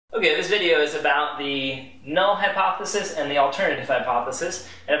Okay, this video is about the null hypothesis and the alternative hypothesis.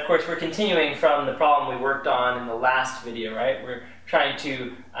 And of course, we're continuing from the problem we worked on in the last video, right? We're trying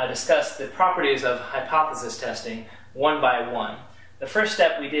to discuss the properties of hypothesis testing one by one. The first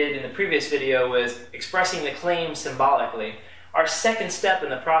step we did in the previous video was expressing the claim symbolically. Our second step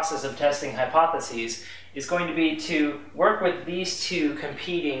in the process of testing hypotheses is going to be to work with these two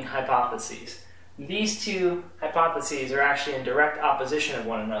competing hypotheses. These two hypotheses are actually in direct opposition of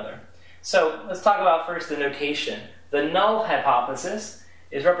one another. So let's talk about first the notation. The null hypothesis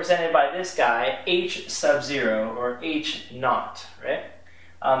is represented by this guy, h sub 0, or h naught, right?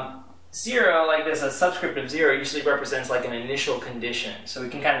 0, like this, a subscript of 0, usually represents like an initial condition. So we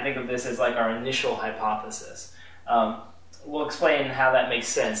can kind of think of this as like our initial hypothesis. We'll explain how that makes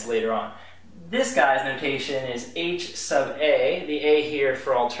sense later on. This guy's notation is h sub a, the a here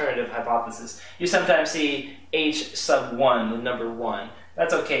for alternative hypothesis. You sometimes see h sub 1, the number 1.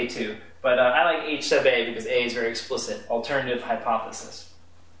 That's okay too, but I like h sub a because a is very explicit, alternative hypothesis.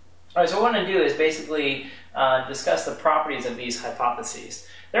 All right, so what I want to do is basically discuss the properties of these hypotheses.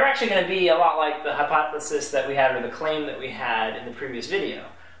 They're actually going to be a lot like the hypothesis that we had, or the claim that we had in the previous video.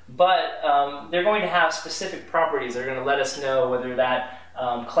 But they're going to have specific properties that are going to let us know whether that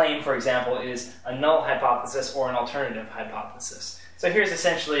claim, for example, is a null hypothesis or an alternative hypothesis. So here's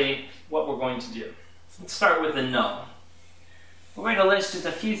essentially what we're going to do. Let's start with the null. We're going to list just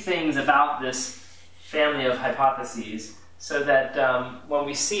a few things about this family of hypotheses so that when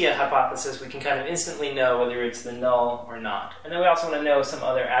we see a hypothesis, we can kind of instantly know whether it's the null or not. And then we also want to know some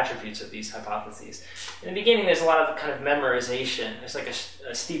other attributes of these hypotheses. In the beginning, there's a lot of kind of memorization. There's like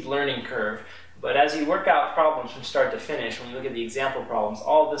a steep learning curve. But as you work out problems from start to finish, when you look at the example problems,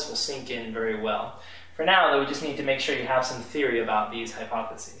 all of this will sink in very well. For now, though, we just need to make sure you have some theory about these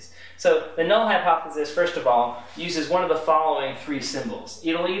hypotheses. So the null hypothesis, first of all, uses one of the following three symbols.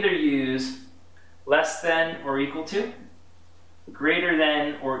 It'll either use less than or equal to, greater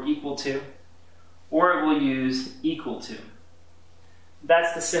than or equal to, or it will use equal to.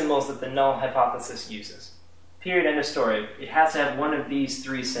 That's the symbols that the null hypothesis uses. Period, end of story. It has to have one of these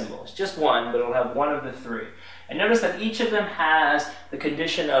three symbols. Just one, but it'll have one of the three. And notice that each of them has the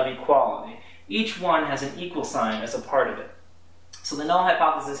condition of equality. Each one has an equal sign as a part of it. So the null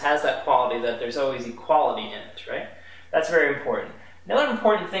hypothesis has that quality that there's always equality in it, right? That's very important. Another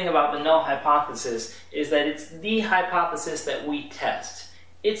important thing about the null hypothesis is that it's the hypothesis that we test.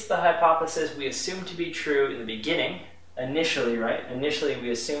 It's the hypothesis we assume to be true in the beginning, initially, right? Initially,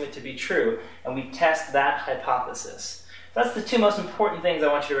 we assume it to be true, and we test that hypothesis. That's the two most important things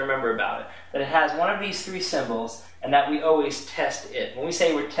I want you to remember about it. That it has one of these three symbols, and that we always test it. When we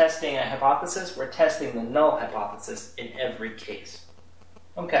say we're testing a hypothesis, we're testing the null hypothesis in every case.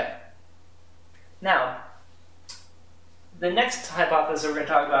 Okay. Now, the next hypothesis we're going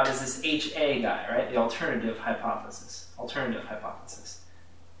to talk about is this HA guy, right? The alternative hypothesis. Alternative hypothesis.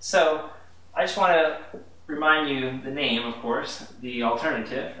 So, I just want to remind you the name, of course, the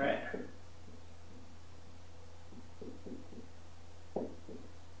alternative, right?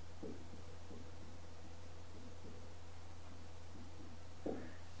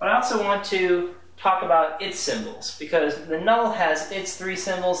 But I also want to talk about its symbols, because the null has its three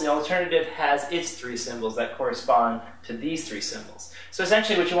symbols, the alternative has its three symbols that correspond to these three symbols. So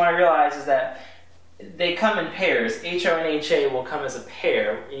essentially what you want to realize is that they come in pairs. HO and HA will come as a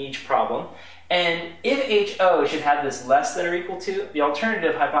pair in each problem. And if HO should have this less than or equal to, the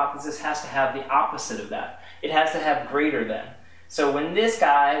alternative hypothesis has to have the opposite of that. It has to have greater than. So when this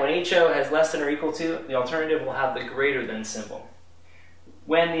guy, when HO has less than or equal to, the alternative will have the greater than symbol.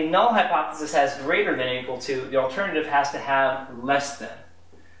 When the null hypothesis has greater than or equal to, the alternative has to have less than.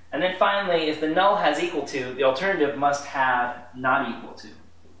 And then finally, if the null has equal to, the alternative must have not equal to.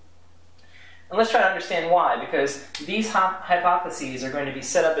 And let's try to understand why, because these hypotheses are going to be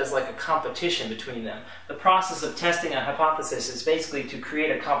set up as like a competition between them. The process of testing a hypothesis is basically to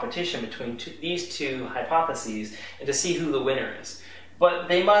create a competition between these two hypotheses and to see who the winner is. But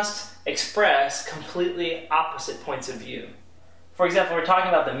they must express completely opposite points of view. For example, we're talking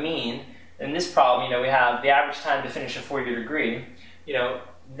about the mean. In this problem, we have the average time to finish a 4-year degree.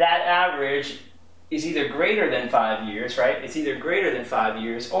 That average is either greater than 5 years, right? It's either greater than 5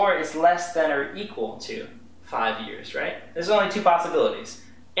 years, or it's less than or equal to 5 years, right? There's only two possibilities.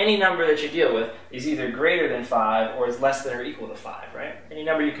 Any number that you deal with is either greater than 5 or is less than or equal to 5, right? Any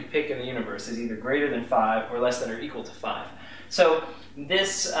number you could pick in the universe is either greater than 5 or less than or equal to 5. So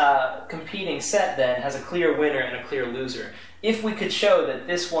this competing set then has a clear winner and a clear loser. If we could show that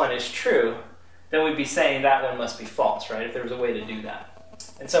this one is true, then we'd be saying that one must be false, right? If there was a way to do that.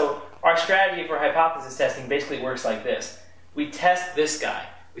 And so our strategy for hypothesis testing basically works like this. We test this guy.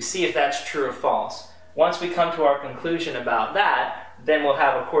 We see if that's true or false. Once we come to our conclusion about that, then we'll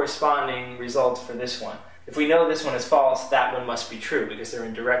have a corresponding result for this one. If we know this one is false, that one must be true because they're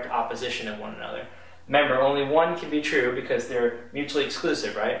in direct opposition of one another. Remember, only one can be true because they're mutually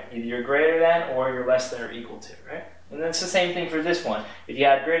exclusive, right? Either you're greater than or you're less than or equal to, right? And that's the same thing for this one. If you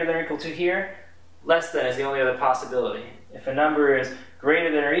had greater than or equal to here, less than is the only other possibility. If a number is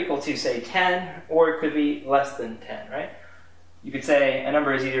greater than or equal to, say, 10, or it could be less than 10, right? You could say a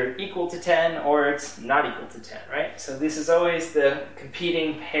number is either equal to 10 or it's not equal to 10, right? So this is always the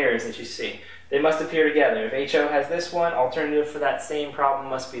competing pairs that you see. They must appear together. If HO has this one, alternative for that same problem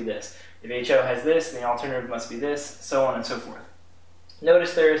must be this. If HO has this, then the alternative must be this, so on and so forth.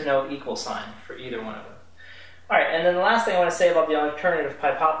 Notice there is no equal sign for either one of them. All right, and then the last thing I want to say about the alternative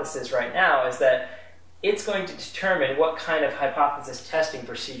hypothesis right now is that it's going to determine what kind of hypothesis testing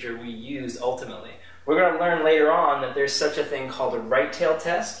procedure we use ultimately. We're going to learn later on that there's such a thing called a right-tail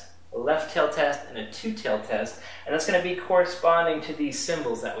test, a left-tail test, and a two-tail test, and that's going to be corresponding to these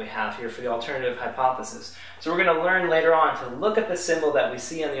symbols that we have here for the alternative hypothesis. So we're going to learn later on to look at the symbol that we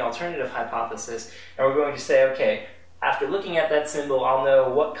see in the alternative hypothesis, and we're going to say, okay, after looking at that symbol, I'll know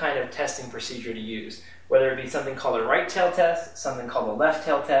what kind of testing procedure to use, whether it be something called a right-tail test, something called a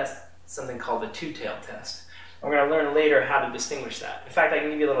left-tail test, something called a two-tail test. We're going to learn later how to distinguish that. In fact, I can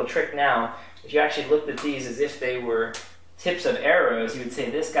give you a little trick now. If you actually looked at these as if they were tips of arrows, you would say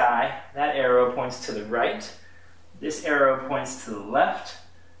this guy, that arrow points to the right, this arrow points to the left,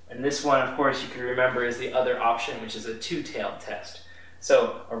 and this one, of course, you can remember is the other option, which is a two-tailed test.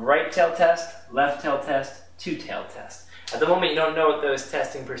 So a right-tailed test, left-tailed test, two-tailed test. At the moment, you don't know what those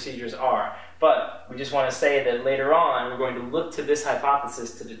testing procedures are, but we just want to say that later on, we're going to look to this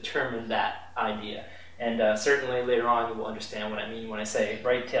hypothesis to determine that idea. And certainly later on, you will understand what I mean when I say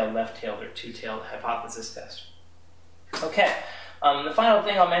right-tailed, left-tailed, or two-tailed hypothesis test. Okay, the final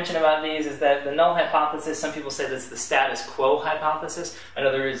thing I'll mention about these is that the null hypothesis, some people say that's the status quo hypothesis. In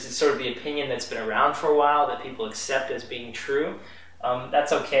other words, it's sort of the opinion that's been around for a while that people accept as being true.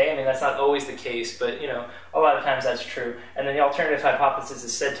 That's okay. I mean, that's not always the case, but, you know, a lot of times that's true. And then the alternative hypothesis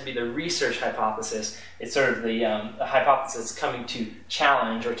is said to be the research hypothesis. It's sort of the hypothesis coming to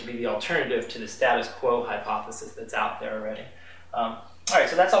challenge or to be the alternative to the status quo hypothesis that's out there already. All right,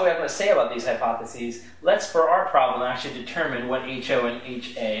 so that's all we have to say about these hypotheses. Let's, for our problem, actually determine what HO and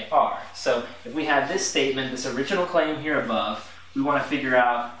HA are. So if we have this statement, this original claim here above, we want to figure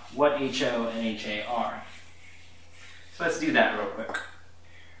out what HO and HA are. So let's do that real quick.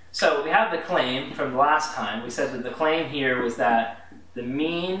 So we have the claim from the last time. We said that the claim here was that the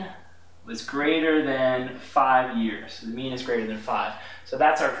mean was greater than 5 years. So the mean is greater than 5. So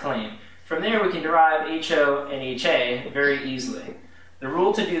that's our claim. From there, we can derive HO and HA very easily. The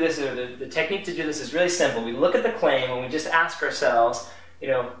rule to do this, or the technique to do this is really simple. We look at the claim and we just ask ourselves, you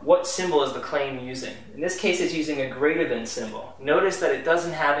know, what symbol is the claim using? In this case, it's using a greater than symbol. Notice that it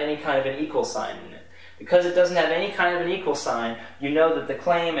doesn't have any kind of an equal sign in it. Because it doesn't have any kind of an equal sign, you know that the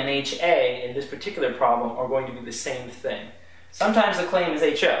claim and HA in this particular problem are going to be the same thing. Sometimes the claim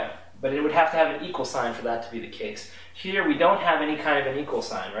is HO, but it would have to have an equal sign for that to be the case. Here we don't have any kind of an equal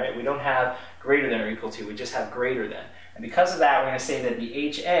sign, right? We don't have greater than or equal to, we just have greater than. And because of that, we're going to say that the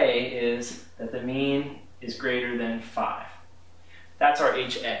HA is that the mean is greater than 5. That's our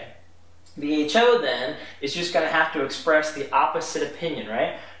HA. The HO then is just going to have to express the opposite opinion,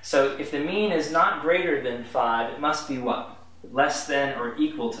 right? So if the mean is not greater than 5, it must be what? Less than or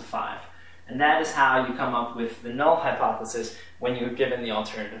equal to 5. And that is how you come up with the null hypothesis when you're given the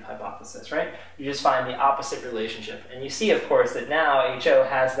alternative hypothesis, right? You just find the opposite relationship. And you see, of course, that now HO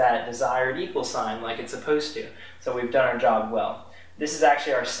has that desired equal sign like it's supposed to. So we've done our job well. This is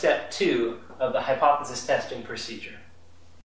actually our step 2 of the hypothesis testing procedure.